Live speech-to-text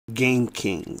Game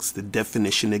Kings, the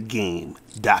definition of game,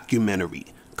 documentary,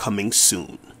 coming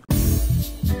soon.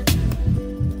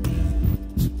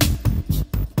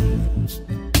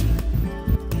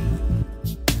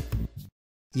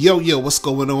 Yo, what's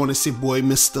going on? It's your boy,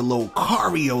 Mr.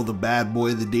 Locario, the bad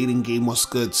boy of the dating game. What's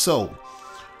good? So,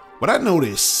 what I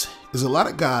notice is a lot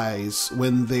of guys,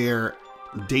 when they're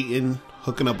dating,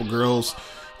 hooking up with girls,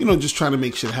 just trying to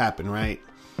make shit happen, right?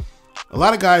 A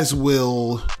lot of guys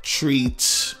will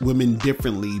treat women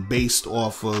differently based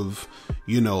off of,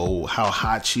 how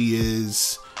hot she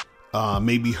is,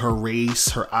 maybe her race,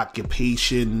 her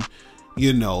occupation, the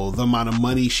amount of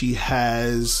money she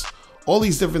has, all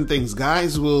these different things.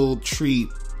 Guys will treat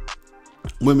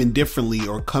women differently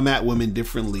or come at women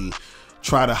differently,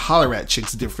 try to holler at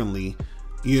chicks differently,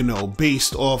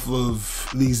 based off of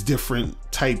these different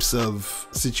types of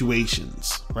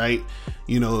situations, right?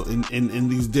 In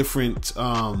these different,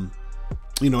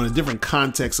 in a different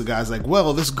context of guys like,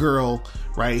 well, this girl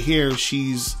right here,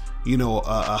 she's,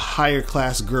 a higher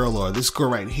class girl, or this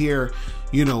girl right here,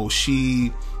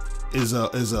 she is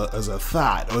a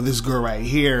thought, or this girl right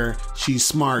here, she's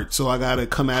smart, so I gotta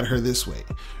come at her this way,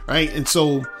 right? And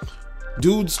so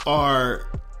dudes are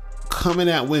coming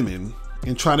at women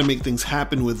and trying to make things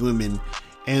happen with women,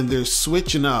 and they're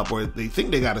switching up, or they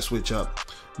think they gotta switch up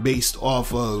based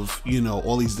off of,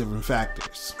 all these different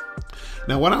factors.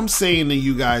 Now, what I'm saying to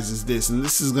you guys is this, and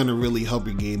this is gonna really help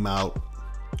your game out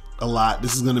a lot.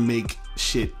 This is gonna make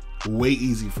shit way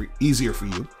easier for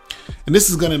you, and this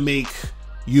is gonna make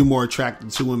you more attracted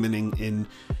to women and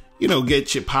get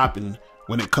shit popping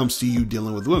when it comes to you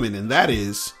dealing with women. And that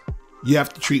is, you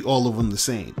have to treat all of them the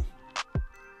same.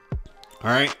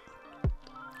 All right?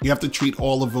 You have to treat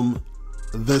all of them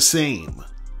the same.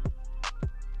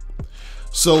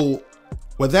 So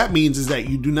what that means is that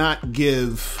you do not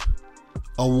give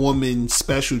a woman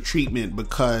special treatment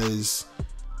because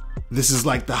this is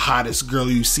like the hottest girl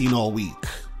you've seen all week.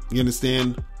 You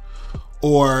understand?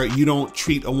 Or you don't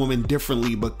treat a woman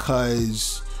differently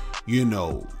because,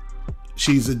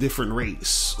 she's a different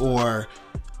race. Or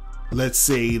let's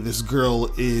say this girl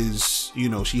is,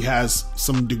 she has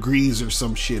some degrees or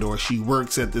some shit, or she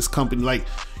works at this company. Like,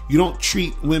 you don't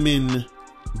treat women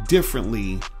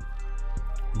differently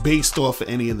based off of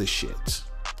any of the shit.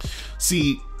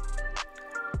 See,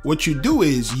 what you do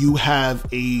is you have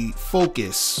a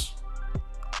focus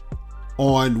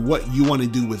on what you want to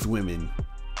do with women.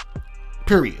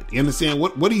 Period. You understand?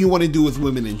 What do you want to do with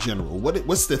women in general?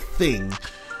 What's the thing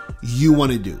you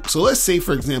want to do? So let's say,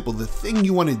 for example, the thing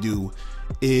you want to do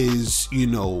is,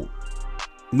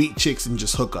 meet chicks and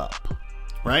just hook up,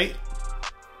 right?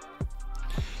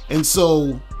 And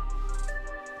so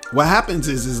what happens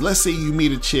is let's say you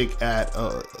meet a chick at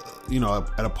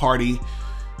at a party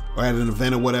or at an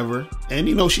event or whatever,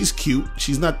 and she's cute.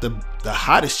 She's not the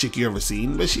hottest chick you ever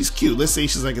seen, but she's cute. Let's say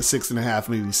she's like a 6.5,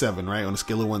 maybe 7, right? On a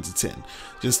scale of 1 to 10,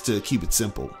 just to keep it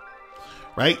simple,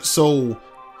 right? So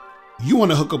you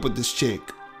want to hook up with this chick,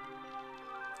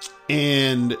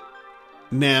 and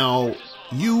now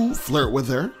you flirt with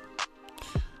her.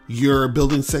 You're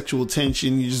building sexual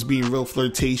tension. You're just being real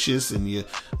flirtatious, and you're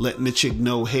letting the chick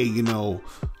know, hey, I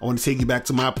want to take you back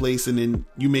to my place, and then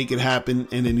you make it happen,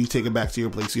 and then you take her back to your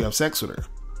place. You have sex with her,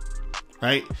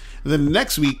 right? And then the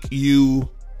next week you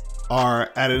are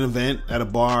at an event, at a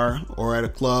bar or at a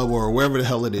club or wherever the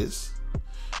hell it is,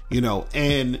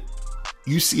 and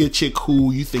you see a chick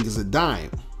who you think is a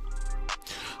dime.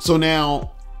 So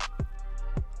now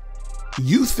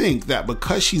you think that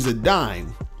because she's a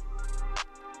dime,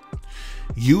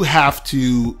 you have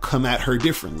to come at her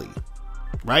differently,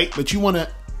 right? But you want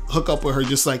to hook up with her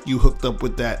just like you hooked up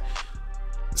with that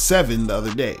 7 the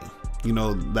other day,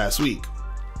 last week.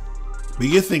 But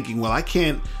you're thinking, well, I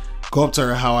can't go up to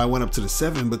her how I went up to the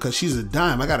 7 because she's a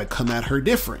dime. I got to come at her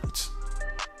different.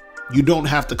 You don't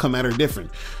have to come at her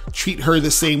different. Treat her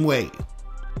the same way.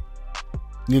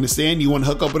 You understand? You want to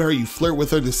hook up with her, you flirt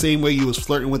with her the same way you was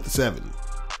flirting with the 7.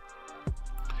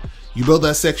 You build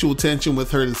that sexual tension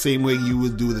with her the same way you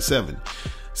would do with the 7.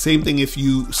 Same thing if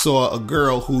you saw a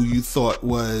girl who you thought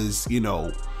was,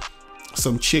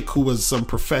 some chick who was some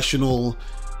professional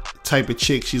type of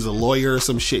chick. She's a lawyer or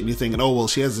some shit, and you're thinking, oh, well,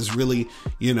 she has this really,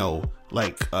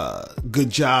 good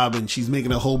job, and she's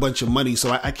making a whole bunch of money.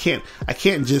 So I can't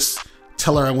just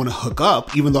tell her I want to hook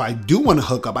up, even though I do want to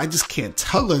hook up. I just can't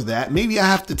tell her that. Maybe I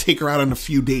have to take her out on a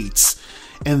few dates,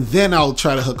 and then I'll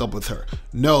try to hook up with her.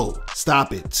 No,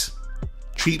 stop it.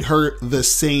 Treat her the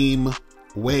same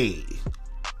way.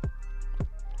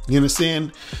 You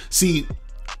understand? See,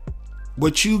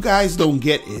 what you guys don't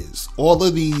get is all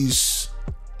of these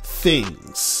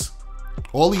things,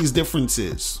 all these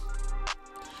differences,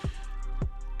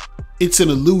 it's an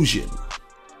illusion.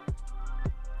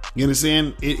 You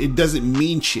understand? It doesn't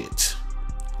mean shit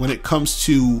when it comes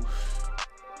to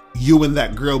you and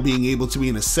that girl being able to be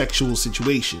in a sexual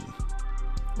situation,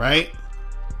 right?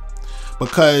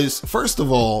 Because first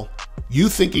of all, you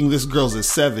thinking this girl's a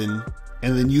 7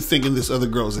 and then you thinking this other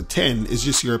girl's a 10 is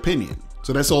just your opinion.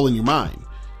 So that's all in your mind.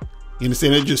 You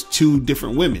understand? They're just two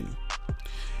different women.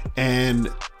 And,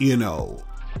 you know,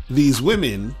 these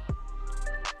women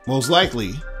most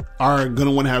likely are going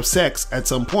to want to have sex at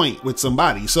some point with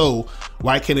somebody. So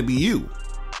why can't it be you?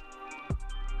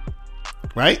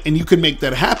 Right? And you can make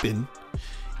that happen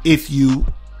if you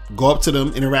go up to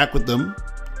them, interact with them,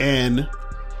 and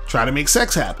try to make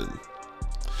sex happen.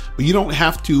 But you don't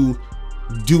have to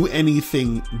do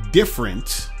anything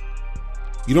different.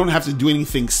 You don't have to do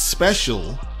anything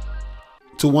special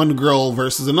to one girl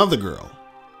versus another girl,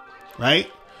 right?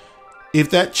 If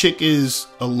that chick is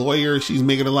a lawyer, she's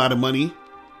making a lot of money,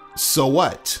 so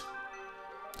what?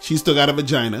 She's still got a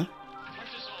vagina,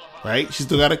 right? She's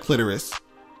still got a clitoris,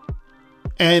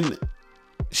 and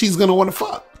she's gonna want to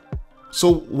fuck.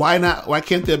 So why not? Why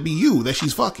can't that be you that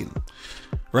she's fucking,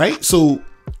 right? So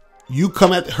you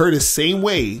come at her the same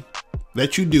way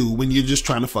that you do when you're just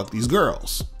trying to fuck these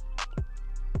girls.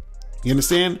 You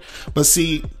understand? But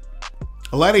see,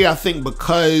 a lot of y'all think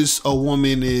because a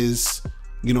woman is,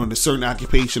 you know, in a certain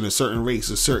occupation, a certain race,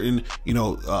 a certain,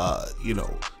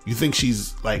 you think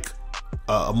she's like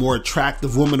a more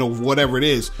attractive woman or whatever it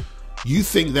is, you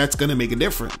think that's going to make a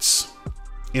difference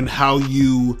in how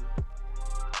you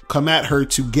come at her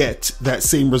to get that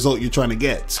same result you're trying to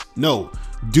get. No,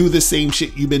 do the same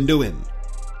shit you've been doing.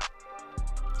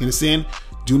 You understand?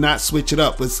 Do not switch it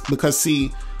up. It's because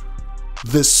see,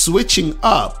 the switching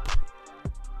up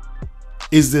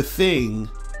is the thing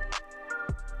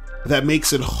that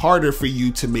makes it harder for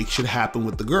you to make shit happen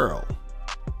with the girl.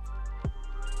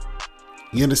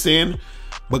 You understand?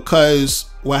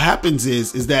 Because what happens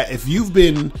is that if you've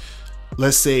been,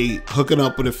 let's say, hooking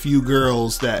up with a few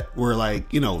girls that were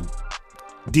like, you know,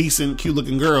 decent, cute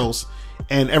looking girls,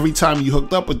 and every time you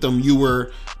hooked up with them, you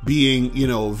were being, you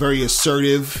know, very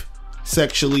assertive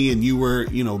sexually, and you were,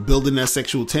 you know, building that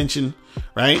sexual tension,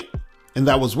 right? And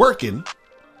that was working.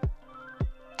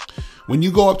 When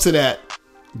you go up to that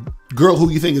girl who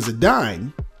you think is a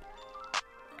dime,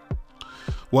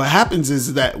 what happens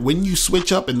is that when you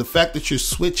switch up, and the fact that you're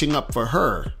switching up for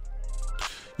her,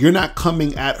 you're not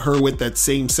coming at her with that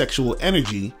same sexual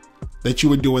energy that you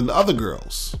were doing the other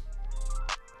girls,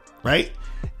 right?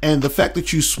 And the fact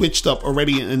that you switched up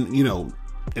already in, you know,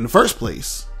 in the first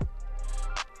place,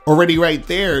 already right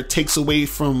there takes away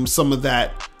from some of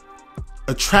that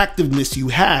attractiveness you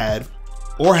had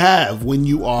or have when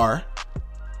you are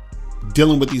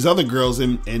dealing with these other girls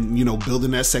and you know,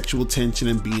 building that sexual tension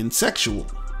and being sexual.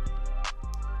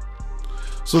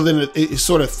 So then it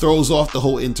sort of throws off the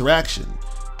whole interaction.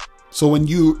 So when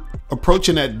you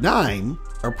approaching that dime,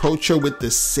 approach her with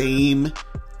the same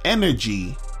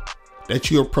energy that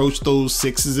you approach those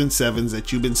 6s and 7s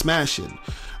that you've been smashing.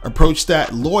 Approach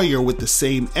that lawyer with the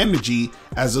same energy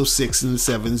as those 6s and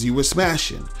 7s you were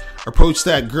smashing. Approach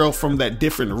that girl from that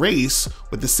different race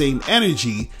with the same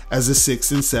energy as the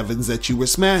 6s and 7s that you were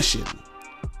smashing.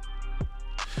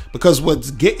 Because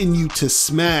what's getting you to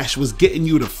smash, what's getting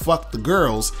you to fuck the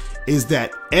girls, is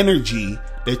that energy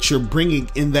that you're bringing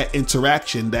in that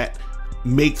interaction that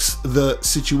makes the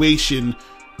situation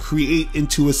create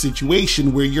into a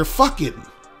situation where you're fucking.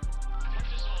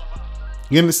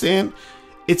 You understand?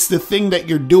 It's the thing that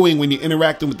you're doing when you're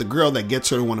interacting with the girl that gets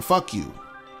her to want to fuck you.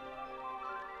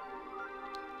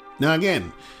 Now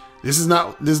again, this is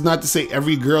not to say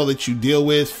every girl that you deal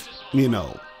with, you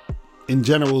know, in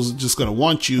general is just going to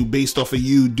want you based off of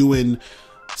you doing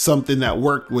something that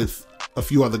worked with a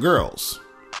few other girls,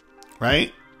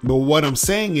 right? But what I'm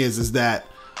saying is that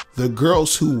the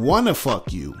girls who want to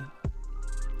fuck you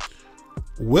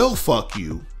will fuck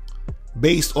you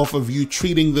based off of you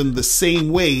treating them the same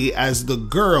way as the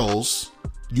girls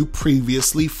you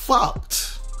previously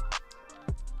fucked.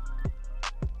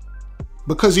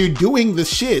 Because you're doing the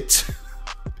shit.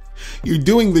 You're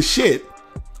doing the shit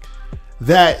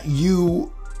that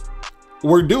you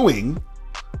were doing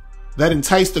that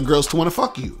enticed the girls to want to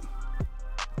fuck you.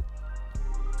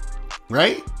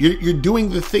 Right? You're doing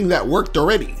the thing that worked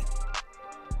already.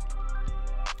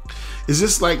 It's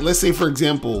just like, let's say, for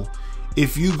example,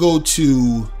 if you go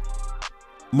to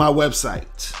my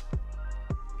website,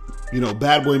 you know,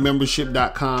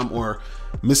 badboymembership.com or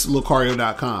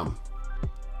mrlocario.com.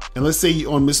 And let's say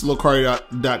on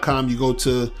mrlocario.com, you go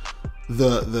to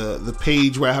the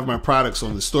page where I have my products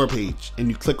on, the store page, and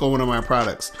you click on one of my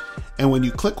products. And when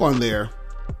you click on there,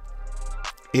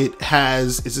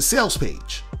 it's a sales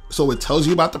page. So it tells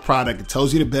you about the product. It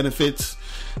tells you the benefits.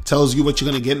 It tells you what you're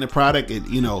going to get in the product. It,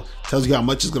 tells you how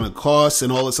much it's going to cost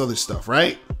and all this other stuff,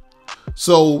 right?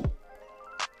 So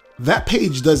that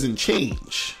page doesn't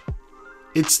change.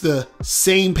 It's the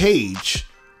same page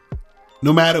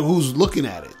no matter who's looking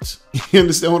at it. You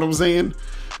understand what I'm saying?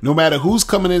 No matter who's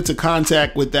coming into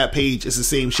contact with that page, it's the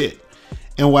same shit.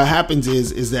 And what happens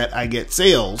is that I get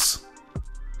sales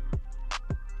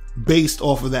based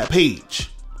off of that page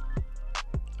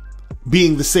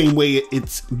being the same way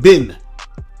it's been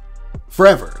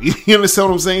forever. You understand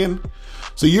what I'm saying?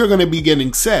 So you're going to be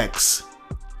getting sex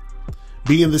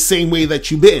being the same way that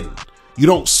you've been. You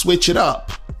don't switch it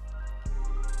up.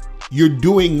 You're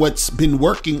doing what's been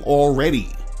working already.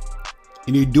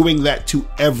 And you're doing that to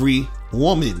every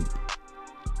woman.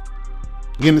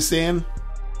 You understand?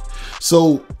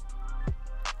 So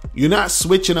you're not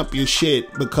switching up your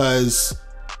shit because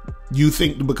you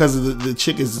think because of the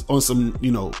chick is on some,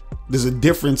 there's a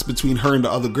difference between her and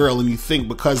the other girl, and you think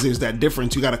because there's that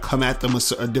difference, you got to come at them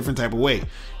a different type of way.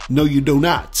 No, you do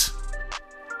not.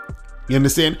 You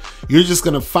understand? You're just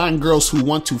going to find girls who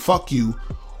want to fuck you,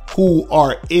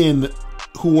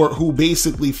 who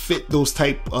basically fit those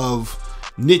type of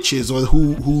niches, or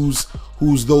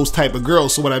who's those type of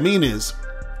girls. So what I mean is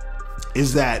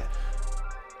that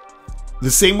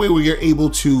the same way where you're able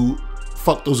to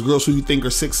fuck those girls who you think are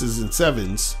 6s and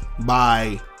 7s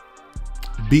by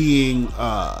being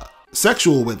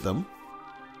sexual with them,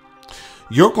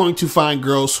 you're going to find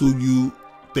girls who you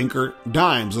think are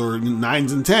dimes or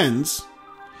 9s and 10s,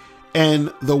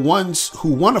 and the ones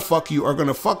who want to fuck you are going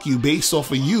to fuck you based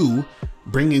off of you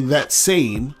bringing that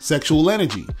same sexual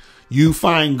energy. You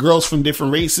find girls from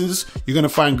different races, you're going to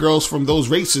find girls from those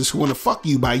races who want to fuck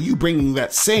you by you bringing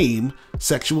that same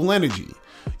sexual energy.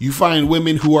 You find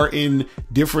women who are in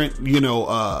different,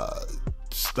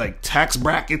 like tax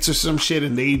brackets or some shit,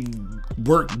 and they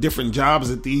work different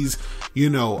jobs at these,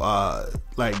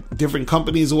 like different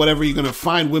companies or whatever. You're going to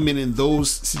find women in those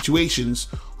situations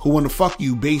who want to fuck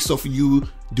you based off of you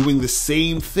doing the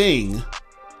same thing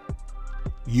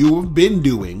you have been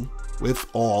doing with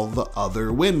all the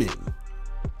other women.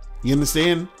 You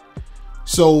understand?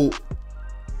 So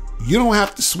you don't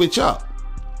have to switch up,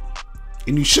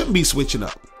 and you shouldn't be switching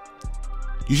up.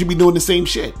 You should be doing the same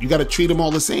shit. You got to treat them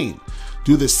all the same.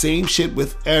 Do the same shit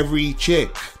with every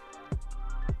chick.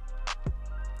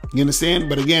 You understand?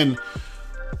 But again,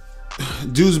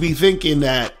 dudes be thinking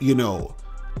that,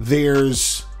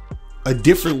 there's a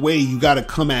different way you got to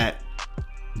come at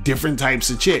different types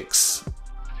of chicks.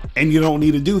 And you don't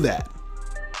need to do that.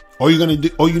 All you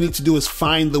need to do is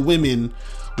find the women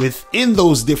within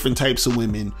those different types of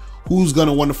women who's going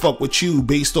to want to fuck with you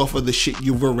based off of the shit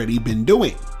you've already been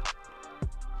doing.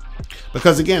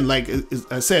 Because again, like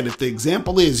I said, if the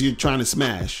example is you're trying to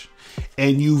smash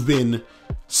and you've been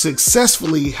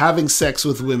successfully having sex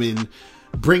with women,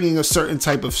 bringing a certain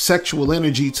type of sexual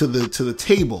energy to the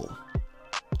table,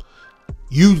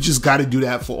 you just got to do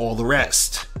that for all the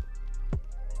rest.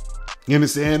 You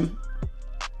understand?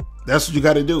 That's what you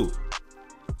got to do.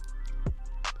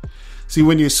 See,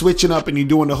 when you're switching up and you're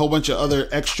doing a whole bunch of other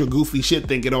extra goofy shit,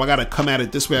 thinking, I got to come at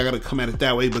it this way, I got to come at it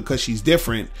that way because she's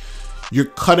different, you're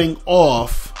cutting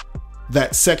off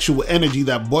that sexual energy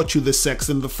that brought you the sex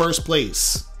in the first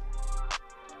place.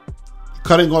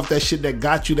 Cutting off that shit that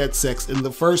got you that sex in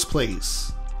the first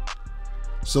place.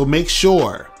 So make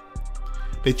sure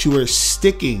that you are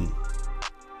sticking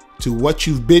to what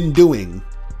you've been doing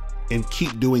and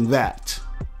keep doing that.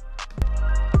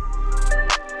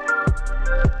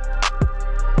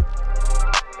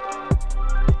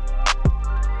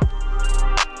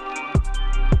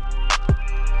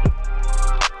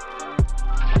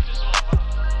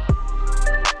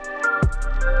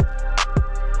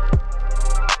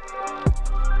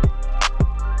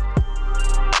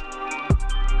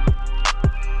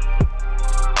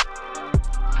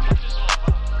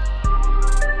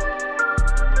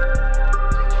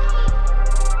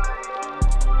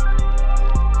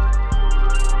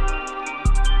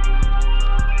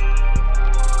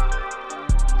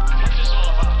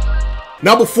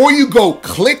 Now, before you go,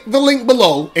 click the link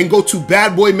below and go to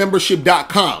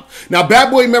badboymembership.com. Now,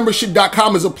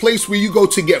 badboymembership.com is a place where you go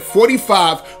to get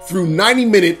 45 through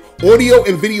 90-minute audio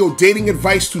and video dating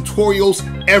advice tutorials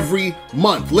every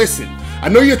month. Listen, I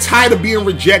know you're tired of being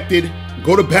rejected.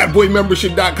 Go to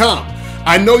badboymembership.com.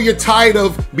 I know you're tired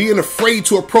of being afraid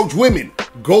to approach women.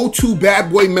 Go to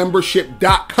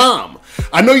badboymembership.com.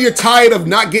 I know you're tired of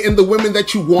not getting the women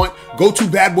that you want. Go to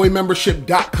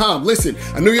badboymembership.com. Listen,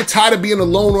 I know you're tired of being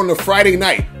alone on a Friday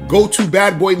night. Go to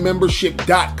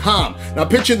badboymembership.com. Now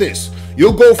picture this.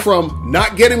 You'll go from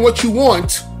not getting what you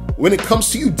want when it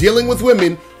comes to you dealing with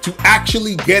women to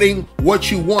actually getting what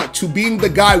you want, to being the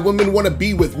guy women want to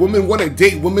be with, women want to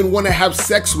date, women want to have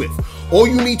sex with. All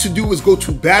you need to do is go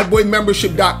to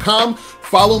badboymembership.com,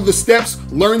 follow the steps,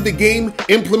 learn the game,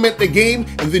 implement the game,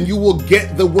 and then you will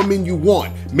get the woman you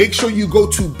want. Make sure you go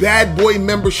to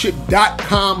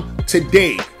badboymembership.com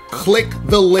today. Click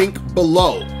the link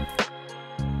below.